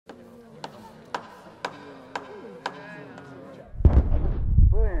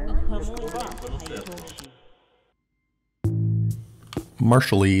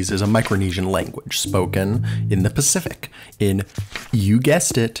Marshallese is a Micronesian language spoken in the Pacific, in, you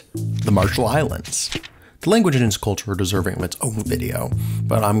guessed it, the Marshall Islands. The language and its culture are deserving of its own video,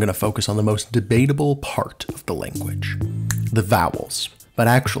 but I'm going to focus on the most debatable part of the language, the vowels. But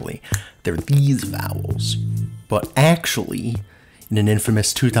actually, they're these vowels. But actually, in an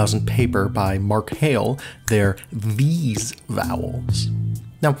infamous 2000 paper by Mark Hale, they're these vowels.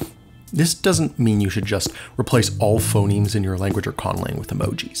 Now, this doesn't mean you should just replace all phonemes in your language or conlang with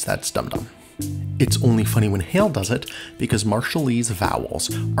emojis. That's dumb. It's only funny when Hale does it because Marshallese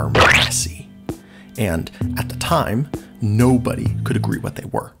vowels are messy. And at the time, nobody could agree what they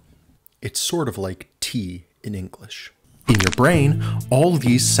were. It's sort of like T in English. In your brain, all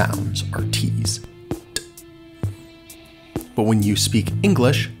these sounds are T's. T. But when you speak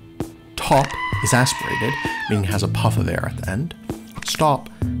English, top is aspirated, meaning it has a puff of air at the end. Stop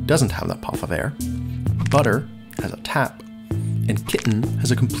doesn't have that puff of air. Butter has a tap, and kitten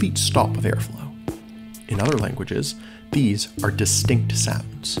has a complete stop of airflow. In other languages, these are distinct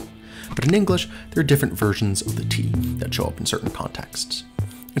sounds. But in English, there are different versions of the T that show up in certain contexts.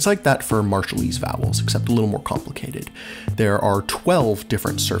 It's like that for Marshallese vowels, except a little more complicated. There are 12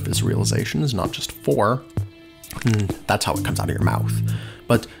 different surface realizations, not just 4. That's how it comes out of your mouth.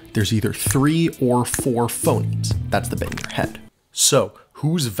 But there's either 3 or 4 phonemes. That's the bit in your head. So,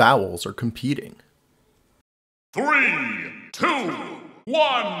 whose vowels are competing? 3, 2,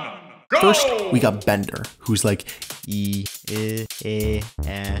 1, go! First, we got Bender, who's like E,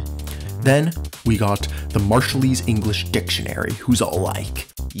 Then we got the Marshallese English Dictionary, who's all like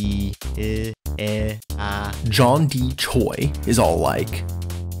E, John D. Choi is all like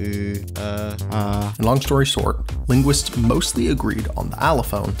And long story short, linguists mostly agreed on the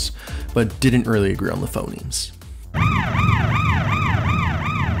allophones, but didn't really agree on the phonemes.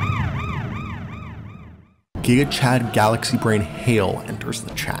 Giga Chad Galaxy Brain Hale enters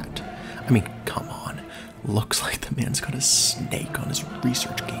the chat. I mean, come on. Looks like the man's got a snake on his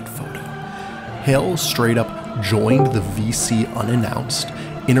ResearchGate photo. Hale straight up joined the VC unannounced,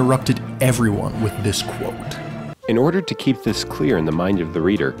 interrupted everyone with this quote. In order to keep this clear in the mind of the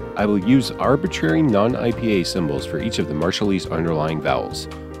reader, I will use arbitrary non-IPA symbols for each of the Marshallese underlying vowels.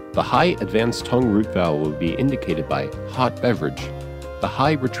 The high advanced tongue root vowel will be indicated by hot beverage, the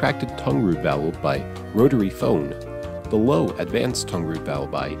high retracted tongue root vowel by rotary phone, the low advanced tongue root vowel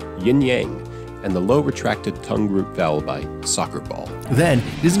by yin yang, and the low retracted tongue root vowel by soccer ball. Then,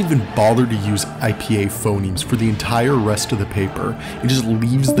 he doesn't even bother to use IPA phonemes for the entire rest of the paper. He just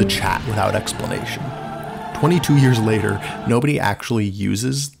leaves the chat without explanation. 22 years later, nobody actually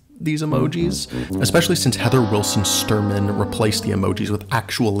uses these emojis, especially since Heather Wilson Sturman replaced the emojis with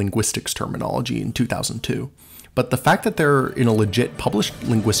actual linguistics terminology in 2002. But the fact that they're in a legit published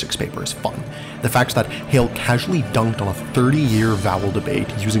linguistics paper is fun. The fact that Hale casually dunked on a 30-year vowel debate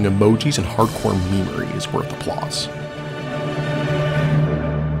using emojis and hardcore memery is worth applause.